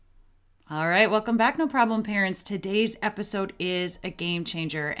All right, welcome back, No Problem Parents. Today's episode is a game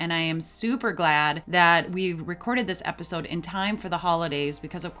changer, and I am super glad that we've recorded this episode in time for the holidays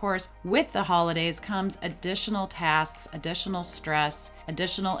because, of course, with the holidays comes additional tasks, additional stress,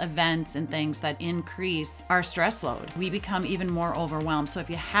 additional events, and things that increase our stress load. We become even more overwhelmed. So if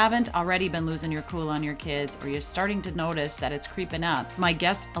you haven't already been losing your cool on your kids or you're starting to notice that it's creeping up, my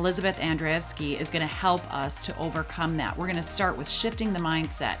guest, Elizabeth Andreyevsky, is going to help us to overcome that. We're going to start with shifting the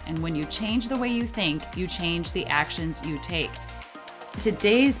mindset, and when you change the way you think, you change the actions you take.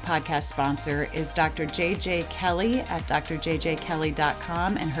 Today's podcast sponsor is Dr. JJ Kelly at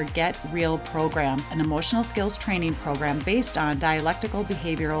drjjkelly.com and her Get Real program, an emotional skills training program based on dialectical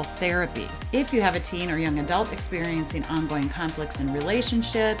behavioral therapy. If you have a teen or young adult experiencing ongoing conflicts in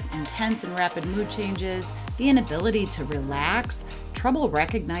relationships, intense and rapid mood changes, the inability to relax, trouble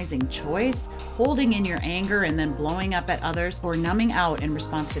recognizing choice, holding in your anger and then blowing up at others, or numbing out in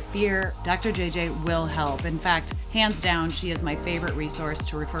response to fear, Dr. JJ will help. In fact, hands down, she is my favorite resource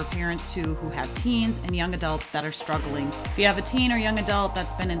to refer parents to who have teens and young adults that are struggling. If you have a teen or young adult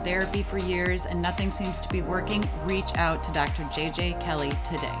that's been in therapy for years and nothing seems to be working, reach out to Dr. JJ Kelly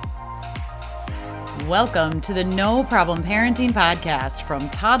today. Welcome to the No Problem Parenting Podcast. From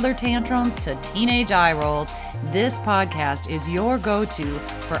toddler tantrums to teenage eye rolls, this podcast is your go-to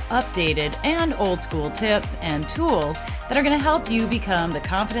for updated and old school tips and tools that are going to help you become the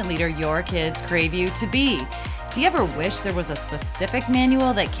confident leader your kids crave you to be. Do you ever wish there was a specific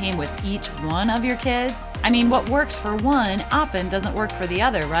manual that came with each one of your kids? I mean, what works for one often doesn't work for the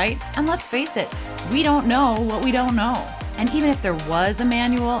other, right? And let's face it, we don't know what we don't know. And even if there was a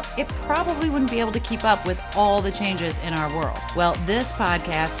manual, it probably wouldn't be able to keep up with all the changes in our world. Well, this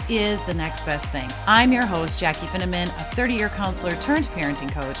podcast is the next best thing. I'm your host, Jackie Finneman, a 30-year counselor turned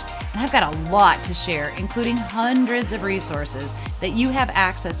parenting coach, and I've got a lot to share, including hundreds of resources that you have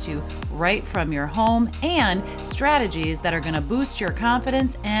access to right from your home and strategies that are going to boost your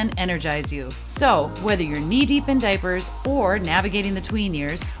confidence and energize you. So whether you're knee-deep in diapers or navigating the tween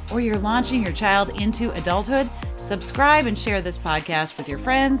years, or you're launching your child into adulthood, subscribe and share this podcast with your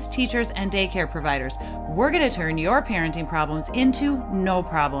friends, teachers, and daycare providers. We're going to turn your parenting problems into no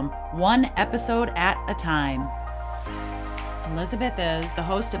problem, one episode at a time. Elizabeth is the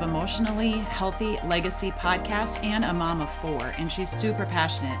host of Emotionally Healthy Legacy podcast and a mom of 4, and she's super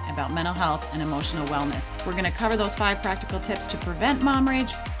passionate about mental health and emotional wellness. We're going to cover those 5 practical tips to prevent mom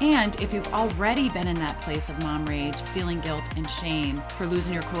rage, and if you've already been in that place of mom rage, feeling guilt and shame for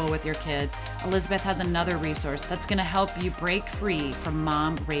losing your cool with your kids, Elizabeth has another resource that's going to help you break free from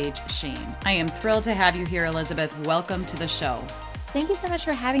mom rage shame. I am thrilled to have you here, Elizabeth. Welcome to the show. Thank you so much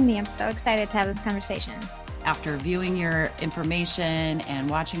for having me. I'm so excited to have this conversation. After viewing your information and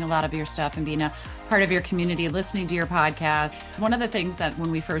watching a lot of your stuff and being a part of your community, listening to your podcast, one of the things that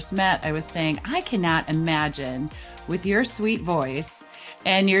when we first met, I was saying, I cannot imagine with your sweet voice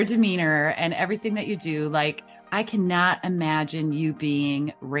and your demeanor and everything that you do, like, I cannot imagine you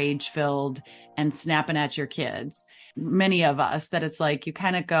being rage-filled and snapping at your kids. Many of us, that it's like, you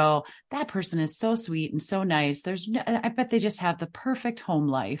kind of go, that person is so sweet and so nice. I bet they just have the perfect home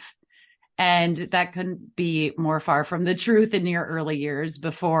life. And that couldn't be more far from the truth in your early years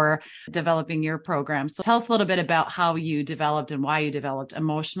before developing your program. So tell us a little bit about how you developed and why you developed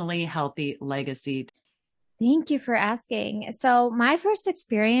Emotionally Healthy Legacy. Thank you for asking. So my first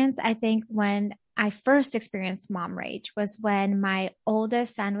experience, I think when I first experienced mom rage was when my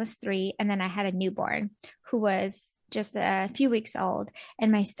oldest son was 3, and then I had a newborn who was just a few weeks old.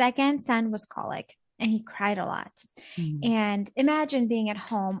 And my second son was colic. And he cried a lot. And imagine being at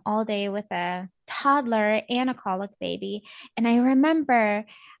home all day with a toddler and a colic baby. And I remember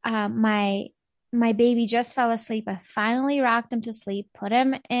my baby just fell asleep. I finally rocked him to sleep, put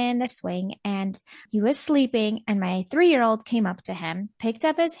him in the swing, and he was sleeping. And my 3-year-old came up to him, picked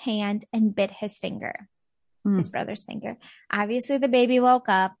up his hand, and bit his finger, his brother's finger. Obviously, the baby woke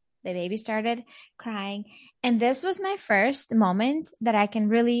up. The baby started crying. And this was my first moment that I can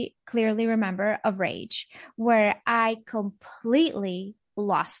really clearly remember of rage, where I completely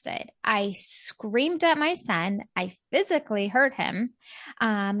lost it. I screamed at my son. I physically hurt him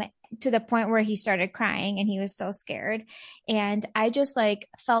to the point where he started crying and he was so scared. And I just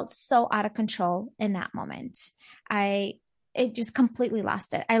felt so out of control in that moment. It just completely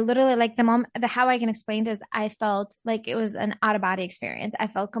lost it. I literally, how I can explain this, I felt like it was an out of body experience. I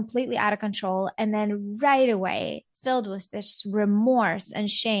felt completely out of control. And then right away, filled with this remorse and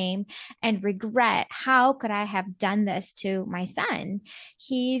shame and regret. How could I have done this to my son?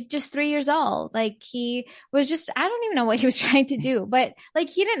 He's just 3 years old. He was just, I don't even know what he was trying to do, but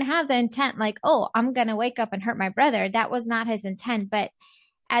he didn't have the intent, oh, I'm going to wake up and hurt my brother. That was not his intent. But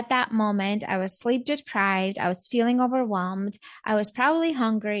at that moment, I was sleep deprived. I was feeling overwhelmed. I was probably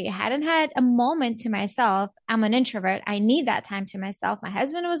hungry. I hadn't had a moment to myself. I'm an introvert. I need that time to myself. My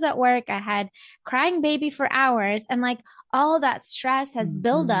husband was at work. I had crying baby for hours, and like all that stress has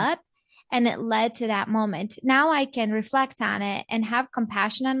built Mhm. up. And it led to that moment. Now I can reflect on it and have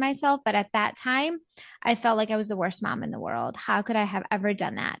compassion on myself. But at that time, I felt like I was the worst mom in the world. How could I have ever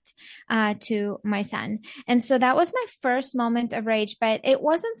done that to my son? And so that was my first moment of rage, but it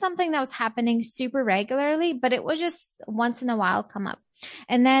wasn't something that was happening super regularly, but it would just once in a while come up.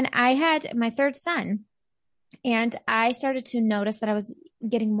 And then I had my third son, and I started to notice that I was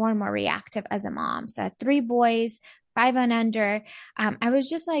getting more and more reactive as a mom. So I had three boys, five and under. I was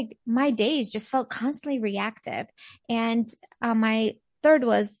just like, my days just felt constantly reactive. And my third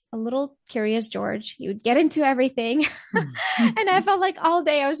was a little curious George. He would get into everything. And I felt like all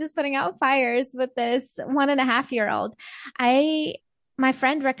day I was just putting out fires with this 1.5 year old. My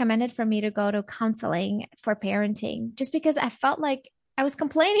friend recommended for me to go to counseling for parenting just because I felt like I was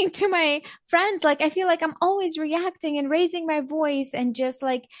complaining to my friends. Like, I feel like I'm always reacting and raising my voice and just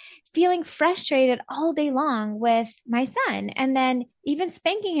like feeling frustrated all day long with my son. And then even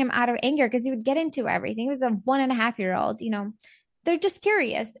spanking him out of anger because he would get into everything. He was a 1.5 year old, they're just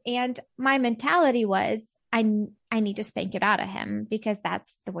curious. And my mentality was, I need to spank it out of him because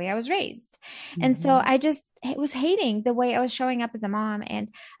that's the way I was raised. And so Mhm. I just was hating the way I was showing up as a mom. And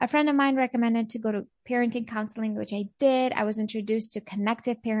a friend of mine recommended to go to parenting counseling, which I did. I was introduced to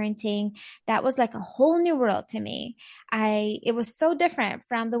connective parenting. That was like a whole new world to me. It was so different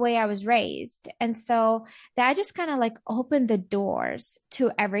from the way I was raised. And so that just kind of like opened the doors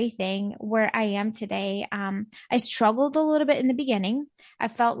to everything where I am today. I struggled a little bit in the beginning. I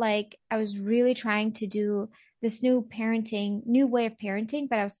felt like I was really trying to do this new way of parenting,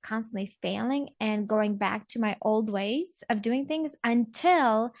 but I was constantly failing and going back to my old ways of doing things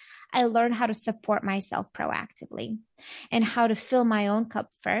until I learned how to support myself proactively and how to fill my own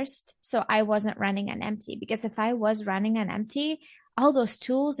cup first. So I wasn't running on empty, because if I was running on empty, all those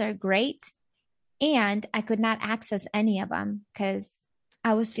tools are great, and I could not access any of them because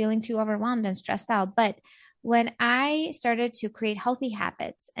I was feeling too overwhelmed and stressed out. But when I started to create healthy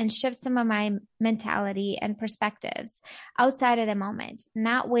habits and shift some of my mentality and perspectives outside of the moment,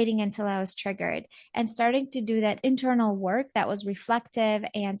 not waiting until I was triggered, and starting to do that internal work that was reflective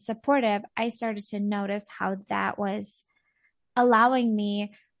and supportive, I started to notice how that was allowing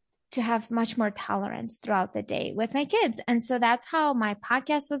me to have much more tolerance throughout the day with my kids. And so that's how my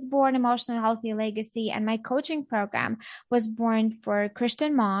podcast was born, Emotionally Healthy Legacy. And my coaching program was born for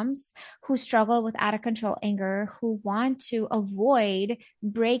Christian moms who struggle with out of control anger, who want to avoid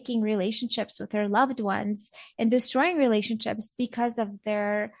breaking relationships with their loved ones and destroying relationships because of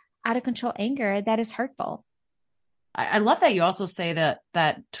their out of control anger that is hurtful. I love that you also say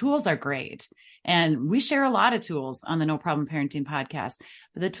that tools are great. And we share a lot of tools on the No Problem Parenting podcast,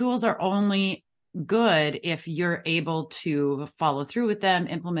 but the tools are only good if you're able to follow through with them,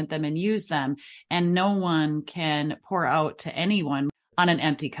 implement them, and use them. And no one can pour out to anyone on an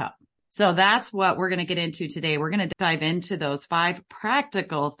empty cup. So that's what we're going to get into today. We're going to dive into those 5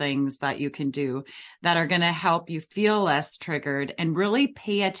 practical things that you can do that are going to help you feel less triggered and really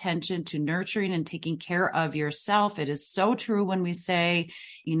pay attention to nurturing and taking care of yourself. It is so true when we say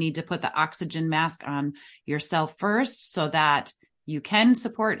you need to put the oxygen mask on yourself first so that you can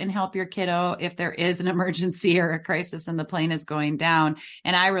support and help your kiddo if there is an emergency or a crisis and the plane is going down.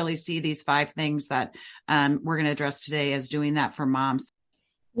 And I really see these 5 things that we're going to address today as doing that for moms.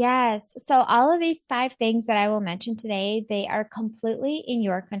 Yes. So all of these 5 things that I will mention today, they are completely in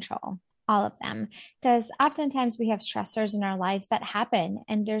your control, all of them, because oftentimes we have stressors in our lives that happen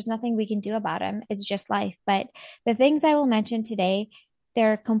and there's nothing we can do about them. It's just life. But the things I will mention today,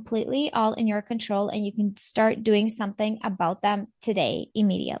 they're completely all in your control, and you can start doing something about them today,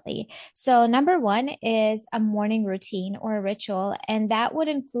 immediately. So number 1 is a morning routine or a ritual, and that would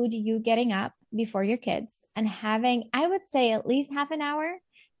include you getting up before your kids and having, I would say, at least half an hour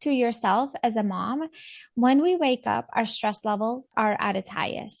to yourself as a mom. When we wake up, our stress levels are at its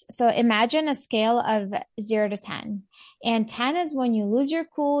highest. So imagine a scale of 0 to 10. And 10 is when you lose your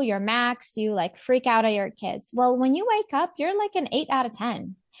cool, your max, you like freak out at your kids. Well, when you wake up, you're like an 8 out of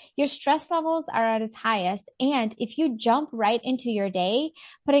 10. Your stress levels are at its highest. And if you jump right into your day,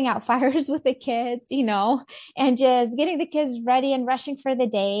 putting out fires with the kids, and just getting the kids ready and rushing for the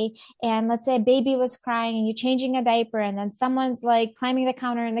day. And let's say a baby was crying and you're changing a diaper, and then someone's like climbing the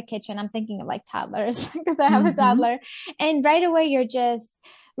counter in the kitchen. I'm thinking of like toddlers because I have a Mm-hmm. toddler. And right away, you're just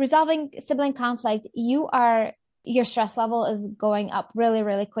resolving sibling conflict. Your stress level is going up really,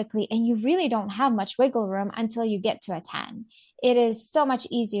 really quickly, and you really don't have much wiggle room until you get to a 10. it is so much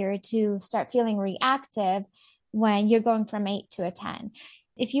easier to start feeling reactive when you're going from 8 to a 10.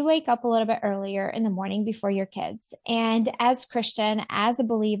 If you wake up a little bit earlier in the morning before your kids, and as Christian, as a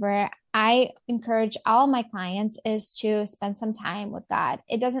believer, I encourage all my clients is to spend some time with God.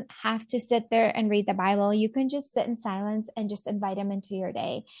 It doesn't have to sit there and read the Bible. You can just sit in silence and just invite him into your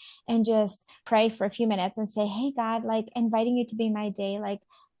day and just pray for a few minutes and say, hey, God, like inviting you to be my day, like,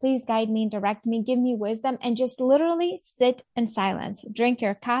 please guide me and direct me, give me wisdom, and just literally sit in silence. Drink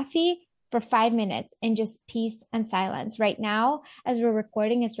your coffee for 5 minutes and just peace and silence. Right now, as we're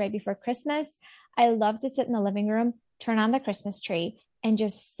recording, it's right before Christmas. I love to sit in the living room, turn on the Christmas tree, and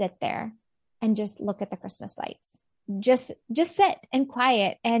just sit there and just look at the Christmas lights. Just sit and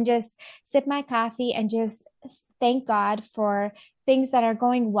quiet and just sip my coffee and just thank God for things that are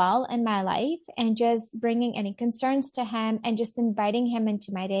going well in my life and just bringing any concerns to him and just inviting him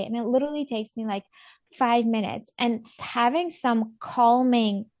into my day. And it literally takes me like 5 minutes, and having some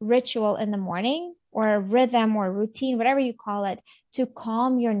calming ritual in the morning or a rhythm or routine, whatever you call it, to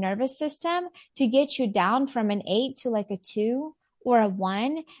calm your nervous system, to get you down from an 8 to like a 2 or a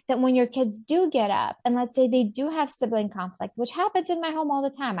 1, that when your kids do get up and let's say they do have sibling conflict, which happens in my home all the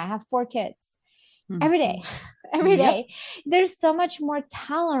time. I have 4 kids. Every day, every day. There's so much more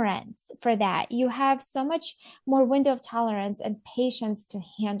tolerance for that. You have so much more window of tolerance and patience to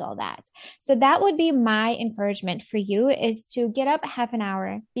handle that. So that would be my encouragement for you, is to get up half an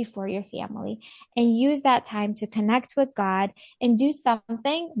hour before your family and use that time to connect with God and do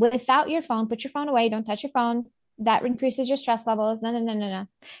something without your phone. Put your phone away. Don't touch your phone. That increases your stress levels. No.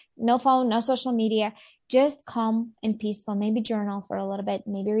 No phone, no social media. Just calm and peaceful. Maybe journal for a little bit.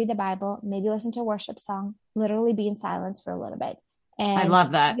 Maybe read the Bible. Maybe listen to a worship song. Literally be in silence for a little bit. And I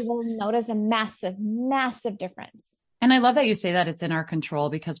love that. You will notice a massive, massive difference. And I love that you say that it's in our control,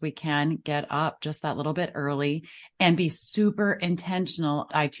 because we can get up just that little bit early and be super intentional.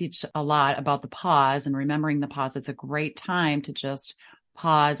 I teach a lot about the pause and remembering the pause. It's a great time to just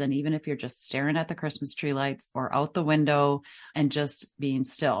pause. And even if you're just staring at the Christmas tree lights or out the window and just being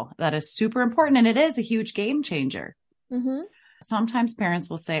still, that is super important. And it is a huge game changer. Mm-hmm. Sometimes parents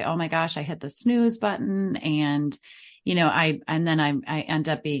will say, oh my gosh, I hit the snooze button and, I end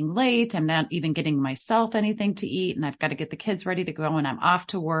up being late. I'm not even getting myself anything to eat, and I've got to get the kids ready to go, and I'm off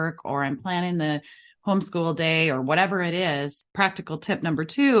to work, or I'm planning the homeschool day or whatever it is. Practical tip number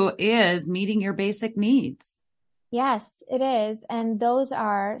 2 is meeting your basic needs. Yes, it is. And those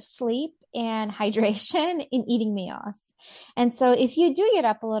are sleep and hydration and eating meals. And so if you do get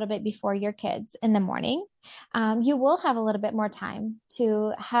up a little bit before your kids in the morning, you will have a little bit more time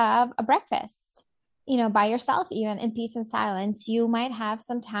to have a breakfast, by yourself, even in peace and silence. You might have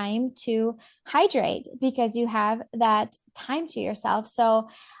some time to hydrate because you have that time to yourself. So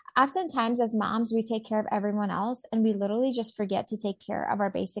oftentimes as moms, we take care of everyone else and we literally just forget to take care of our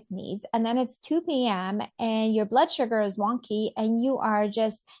basic needs. And then it's 2 p.m. and your blood sugar is wonky and you are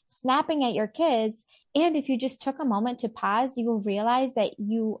just snapping at your kids. And if you just took a moment to pause, you will realize that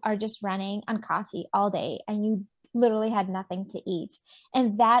you are just running on coffee all day and you literally had nothing to eat.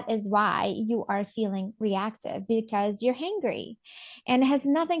 And that is why you are feeling reactive, because you're hangry. And it has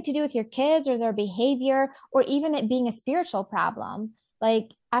nothing to do with your kids or their behavior or even it being a spiritual problem.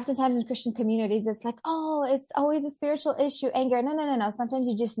 Like oftentimes in Christian communities, it's like, oh, it's always a spiritual issue, anger. No. Sometimes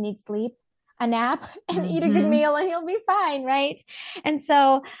you just need sleep, a nap, and eat a good meal and you'll be fine, right? And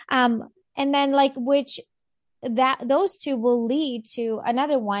so, and then those two will lead to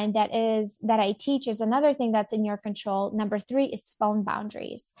another one that I teach is another thing that's in your control. Number 3 is phone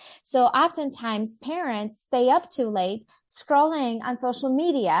boundaries. So oftentimes parents stay up too late scrolling on social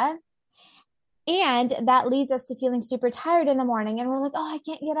media, and that leads us to feeling super tired in the morning. And we're like, oh, I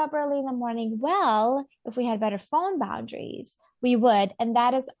can't get up early in the morning. Well, if we had better phone boundaries, we would. And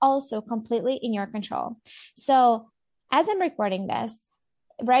that is also completely in your control. So as I'm recording this,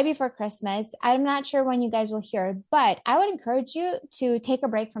 right before Christmas, I'm not sure when you guys will hear, but I would encourage you to take a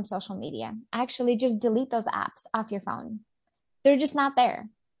break from social media. Actually, just delete those apps off your phone. They're just not there,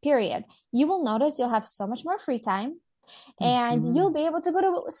 period. You will notice you'll have so much more free time. And you'll be able to go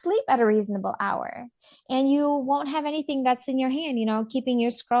to sleep at a reasonable hour, and you won't have anything that's in your hand, keeping you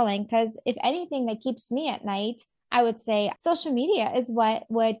scrolling. Because if anything that keeps me at night, I would say social media is what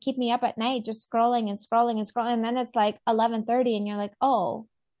would keep me up at night, just scrolling and scrolling and scrolling. And then it's like 11:30 and you're like, oh,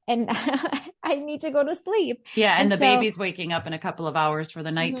 and I need to go to sleep. Yeah. And the baby's waking up in a couple of hours for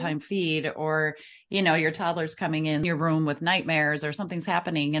the nighttime feed, or, your toddler's coming in your room with nightmares or something's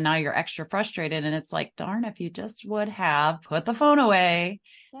happening and now you're extra frustrated. And it's like, darn, if you just would have put the phone away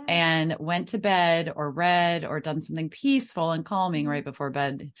Yeah. and went to bed or read or done something peaceful and calming right before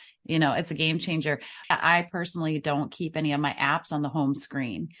bed, it's a game changer. I personally don't keep any of my apps on the home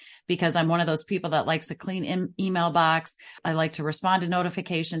screen because I'm one of those people that likes a clean email box. I like to respond to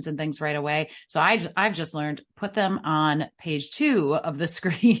notifications and things right away. So I've just learned put them on page 2 of the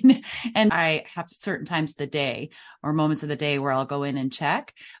screen. And I have certain times of the day or moments of the day where I'll go in and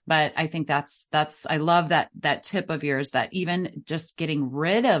check. But I think I love that tip of yours, that even just getting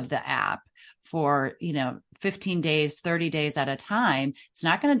rid of the app for, 15 days, 30 days at a time, it's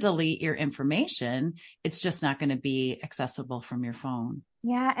not going to delete your information. It's just not going to be accessible from your phone.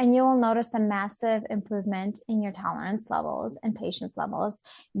 Yeah, and you will notice a massive improvement in your tolerance levels and patience levels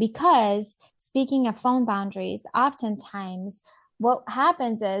because speaking of phone boundaries, oftentimes what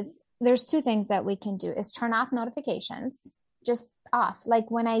happens is there's two things that we can do is turn off notifications, just off. Like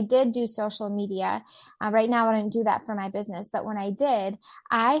when I did do social media, right now I don't do that for my business, but when I did,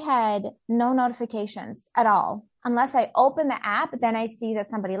 I had no notifications at all. Unless I open the app, then I see that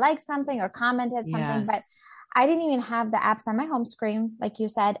somebody liked something or commented something, but Yes. I didn't even have the apps on my home screen, like you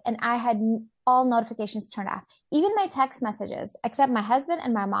said, and I had all notifications turned off. Even my text messages, except my husband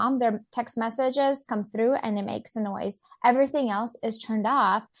and my mom, their text messages come through and it makes a noise. Everything else is turned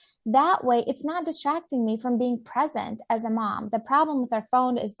off. That way, it's not distracting me from being present as a mom. The problem with our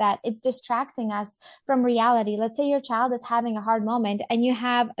phone is that it's distracting us from reality. Let's say your child is having a hard moment and you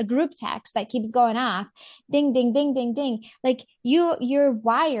have a group text that keeps going off. Ding, ding, ding, ding, ding. Like you're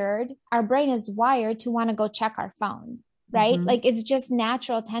wired, our brain is wired to want to go check our phone, right? Mm-hmm. Like it's just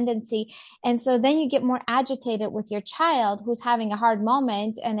natural tendency. And so then you get more agitated with your child who's having a hard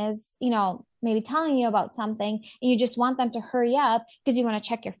moment and is, maybe telling you about something and you just want them to hurry up because you want to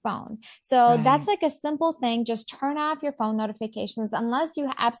check your phone. So that's Right. like a simple thing. Just turn off your phone notifications unless you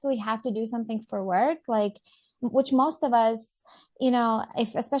absolutely have to do something for work, like which most of us,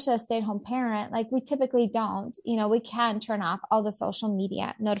 if especially a stay-at-home parent, like we typically don't, we can turn off all the social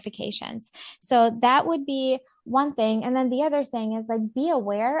media notifications. So that would be one thing. And then the other thing is like be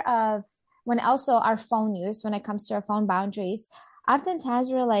aware of when also our phone use when it comes to our phone boundaries.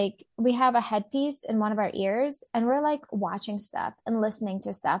 Oftentimes we have a headpiece in one of our ears and we're like watching stuff and listening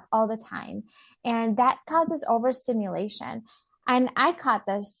to stuff all the time. And that causes overstimulation. And I caught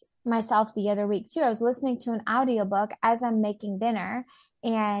this myself the other week too. I was listening to an audiobook as I'm making dinner,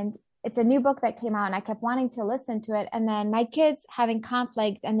 and it's a new book that came out and I kept wanting to listen to it. And then my kids having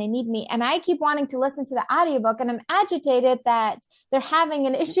conflict and they need me. And I keep wanting to listen to the audiobook and I'm agitated that they're having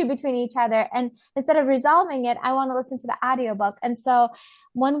an issue between each other. And instead of resolving it, I want to listen to the audiobook. And so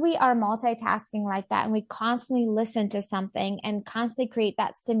when we are multitasking like that and we constantly listen to something and constantly create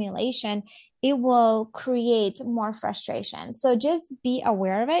that stimulation, it will create more frustration. So just be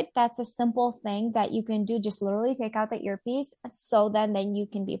aware of it. That's a simple thing that you can do. Just literally take out the earpiece so then you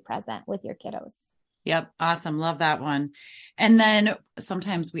can be present with your kiddos. Yep. Awesome. Love that one. And then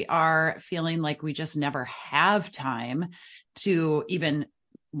sometimes we are feeling like we just never have time to even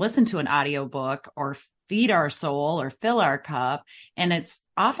listen to an audiobook or feed our soul or fill our cup. And it's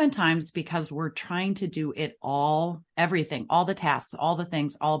oftentimes because we're trying to do it all, everything, all the tasks, all the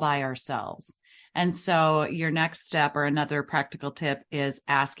things, all by ourselves. And so your next step or another practical tip is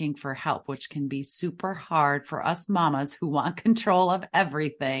asking for help, which can be super hard for us mamas who want control of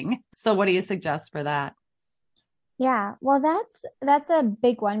everything. So what do you suggest for that? Yeah, well, that's a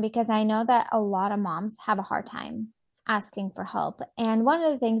big one because I know that a lot of moms have a hard time asking for help. And one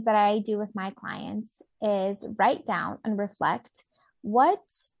of the things that I do with my clients is write down and reflect what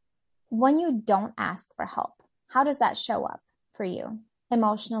when you don't ask for help, how does that show up for you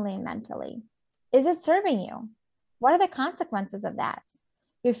emotionally and mentally? Is it serving you? What are the consequences of that?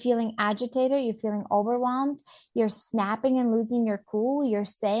 You're feeling agitated, you're feeling overwhelmed, you're snapping and losing your cool, you're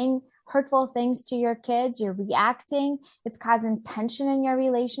saying hurtful things to your kids, you're reacting, it's causing tension in your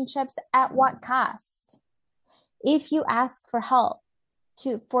relationships. At what cost? If you ask for help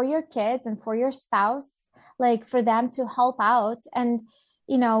for your kids and for your spouse, like for them to help out and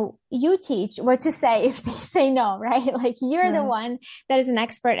you teach what to say if they say no, right? Like you're the Right. one that is an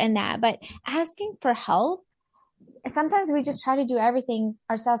expert in that. But asking for help, sometimes we just try to do everything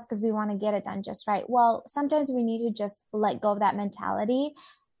ourselves because we want to get it done just right. Well, sometimes we need to just let go of that mentality.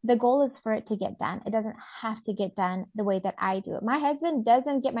 The goal is for it to get done. It doesn't have to get done the way that I do it. My husband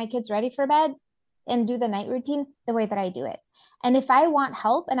doesn't get my kids ready for bed and do the night routine the way that I do it. And if I want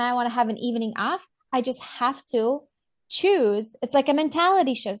help and I want to have an evening off, I just have to choose. It's like a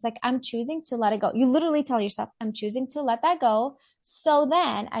mentality shift. It's like I'm choosing to let it go. You literally tell yourself, I'm choosing to let that go. So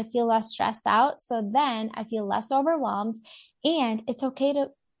then I feel less stressed out. So then I feel less overwhelmed. And it's okay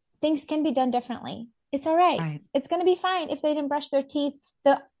things can be done differently. It's all right. Right. It's going to be fine if they didn't brush their teeth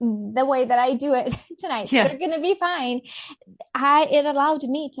the way that I do it tonight. Yes. They're going to be fine. It allowed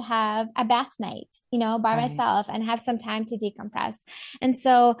me to have a bath night, by Right. myself and have some time to decompress. And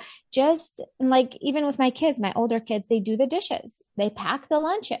so just like, even with my kids, my older kids, they do the dishes, they pack the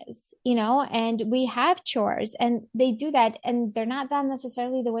lunches, and we have chores and they do that. And they're not done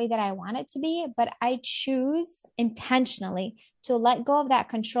necessarily the way that I want it to be, but I choose intentionally to let go of that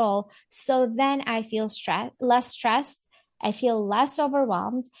control. So then I feel less stressed. I feel less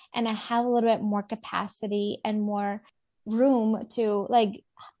overwhelmed, and I have a little bit more capacity and more room to like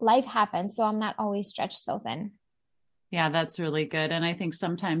life happen. So I'm not always stretched so thin. Yeah, that's really good. And I think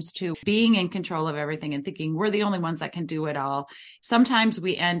sometimes too, being in control of everything and thinking we're the only ones that can do it all. Sometimes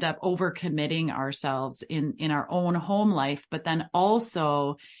we end up overcommitting ourselves in our own home life, but then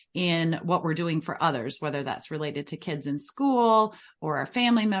also in what we're doing for others, whether that's related to kids in school or our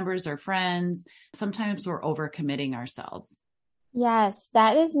family members or friends. Sometimes we're overcommitting ourselves. Yes,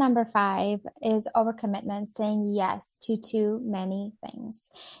 that is number 5 is overcommitment, saying yes to too many things.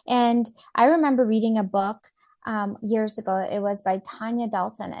 And I remember reading a book years ago. It was by Tanya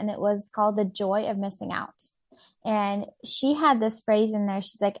Dalton, and it was called The Joy of Missing Out. And she had this phrase in there.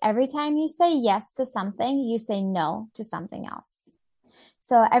 She's like, every time you say yes to something, you say no to something else.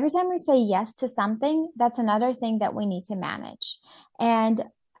 So every time we say yes to something, that's another thing that we need to manage. And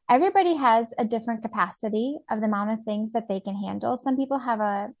everybody has a different capacity of the amount of things that they can handle. Some people have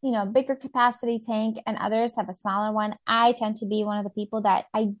a, bigger capacity tank and others have a smaller one. I tend to be one of the people that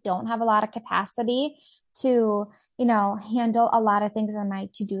I don't have a lot of capacity to, handle a lot of things on my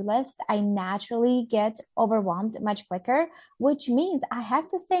to-do list. I naturally get overwhelmed much quicker, which means I have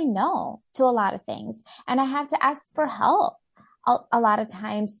to say no to a lot of things and I have to ask for help a lot of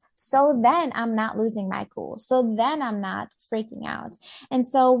times. So then I'm not losing my cool. So then I'm not freaking out. And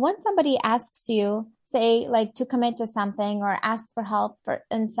so when somebody asks you, say like to commit to something or ask for help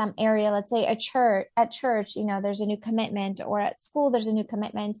in some area, let's say at church, there's a new commitment, or at school, there's a new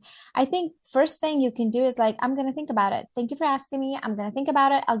commitment. I think first thing you can do is like, I'm going to think about it. Thank you for asking me. I'm going to think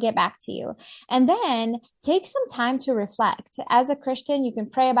about it. I'll get back to you. And then take some time to reflect. As a Christian, you can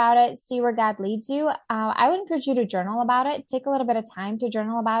pray about it, see where God leads you. I would encourage you to journal about it. Take a little bit of time to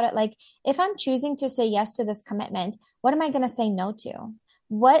journal about it. Like, if I'm choosing to say yes to this commitment, what am I going to say no to?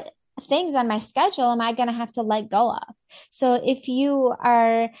 What things on my schedule am I going to have to let go of? So if you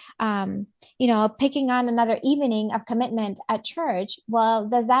are, picking on another evening of commitment at church, well,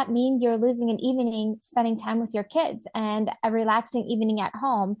 does that mean you're losing an evening spending time with your kids and a relaxing evening at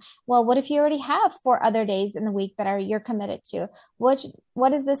home? Well, what if you already have 4 other days in the week that you're committed to? What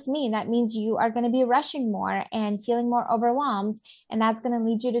does this mean? That means you are going to be rushing more and feeling more overwhelmed. And that's going to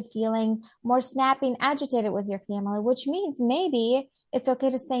lead you to feeling more snappy and agitated with your family, which means maybe it's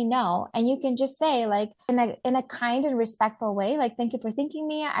okay to say no. And you can just say, like, in a kind and respectful way, like, thank you for thinking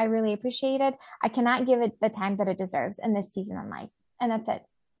me. I really appreciate it. I cannot give it the time that it deserves in this season of life. And that's it.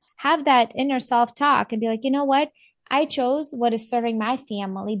 Have that inner self talk and be like, you know what? I chose what is serving my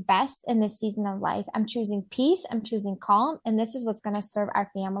family best in this season of life. I'm choosing peace. I'm choosing calm. And this is what's going to serve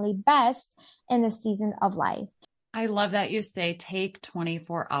our family best in this season of life. I love that you say take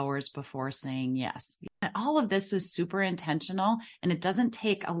 24 hours before saying yes. And all of this is super intentional, and it doesn't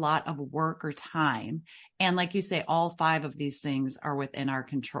take a lot of work or time. And like you say, all 5 of these things are within our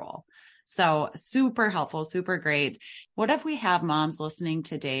control. So super helpful, super great. What if we have moms listening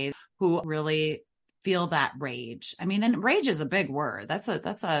today who really feel that rage? I mean, and rage is a big word. That's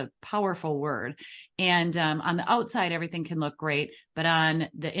a powerful word. And on the outside, everything can look great, but on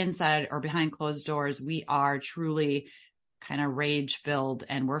the inside or behind closed doors, we are truly kind of rage filled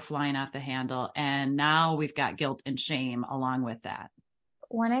and we're flying off the handle. And now we've got guilt and shame along with that.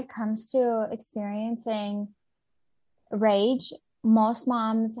 When it comes to experiencing rage, most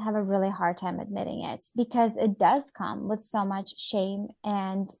moms have a really hard time admitting it because it does come with so much shame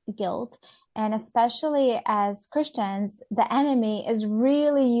and guilt. And especially as Christians, the enemy is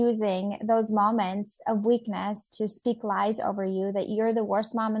really using those moments of weakness to speak lies over you, that you're the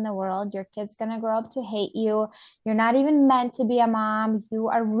worst mom in the world. Your kid's going to grow up to hate you. You're not even meant to be a mom. You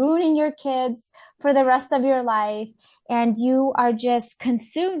are ruining your kids for the rest of your life. And you are just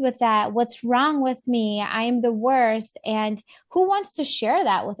consumed with that. What's wrong with me? I am the worst. And who wants to share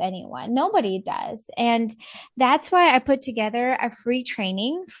that with anyone? Nobody does. And that's why I put together a free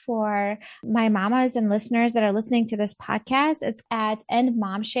training for my mamas and listeners that are listening to this podcast. It's at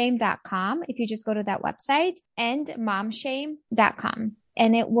endmomshame.com. If you just go to that website, endmomshame.com.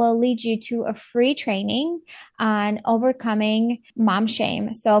 and it will lead you to a free training on overcoming mom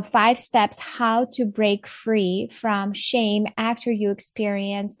shame. So 5 steps how to break free from shame after you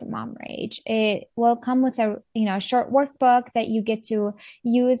experienced mom rage. It will come with a, short workbook that you get to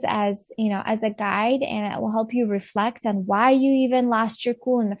use as, as a guide, and it will help you reflect on why you even lost your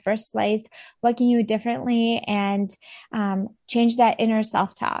cool in the first place. What can you do differently, and change that inner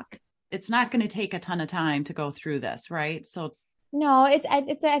self-talk. It's not going to take a ton of time to go through this, right? So no, I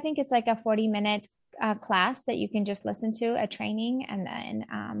think it's like a 40-minute class that you can just listen to, a training, and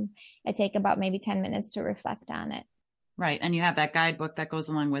then it take about maybe 10 minutes to reflect on it. Right. And you have that guidebook that goes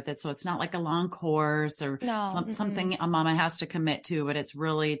along with it. So it's not like a long course or something a mama has to commit to, but it's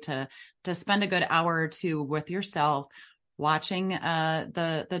really to spend a good hour or two with yourself, watching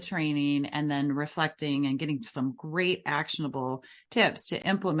the training, and then reflecting and getting some great actionable tips to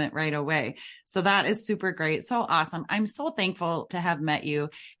implement right away. So that is super great. So awesome. I'm so thankful to have met you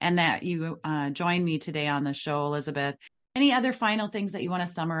and that you joined me today on the show, Elizabeth. Any other final things that you want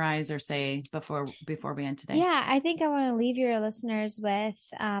to summarize or say before we end today? Yeah, I think I want to leave your listeners with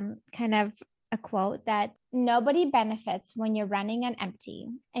kind of a quote that nobody benefits when you're running on empty,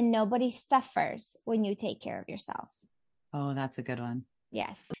 and nobody suffers when you take care of yourself. Oh, that's a good one.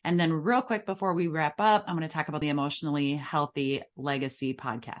 Yes. And then real quick before we wrap up, I'm going to talk about the Emotionally Healthy Legacy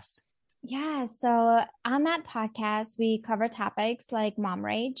podcast. Yeah. So on that podcast, we cover topics like mom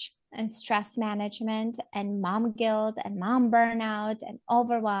rage and stress management and mom guilt and mom burnout and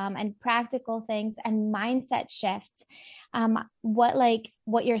overwhelm and practical things and mindset shifts.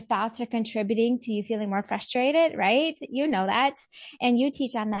 What your thoughts are contributing to you feeling more frustrated, right? You know that. And you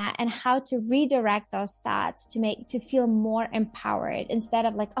teach on that, and how to redirect those thoughts to feel more empowered, instead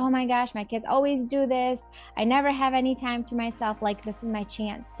of like, oh my gosh, my kids always do this. I never have any time to myself. Like, this is my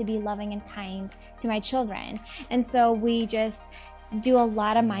chance to be loving and kind to my children. And so we just do a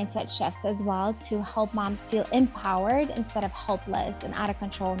lot of mindset shifts as well to help moms feel empowered instead of hopeless and out of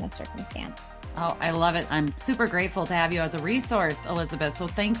control in the circumstance. Oh, I love it. I'm super grateful to have you as a resource, Elizabeth. So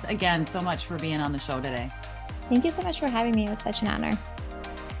thanks again so much for being on the show today. Thank you so much for having me. It was such an honor.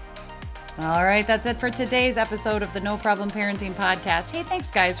 All right, that's it for today's episode of the No Problem Parenting Podcast. Hey,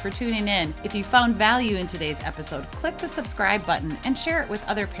 thanks guys for tuning in. If you found value in today's episode, click the subscribe button and share it with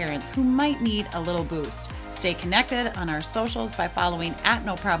other parents who might need a little boost. Stay connected on our socials by following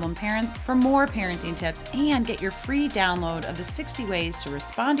 @NoProblemParents for more parenting tips, and get your free download of the 60 ways to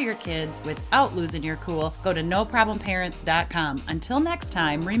respond to your kids without losing your cool. Go to noproblemparents.com. Until next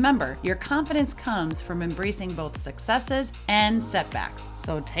time, remember, your confidence comes from embracing both successes and setbacks.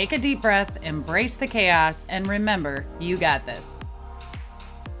 So take a deep breath, embrace the chaos, and remember, you got this.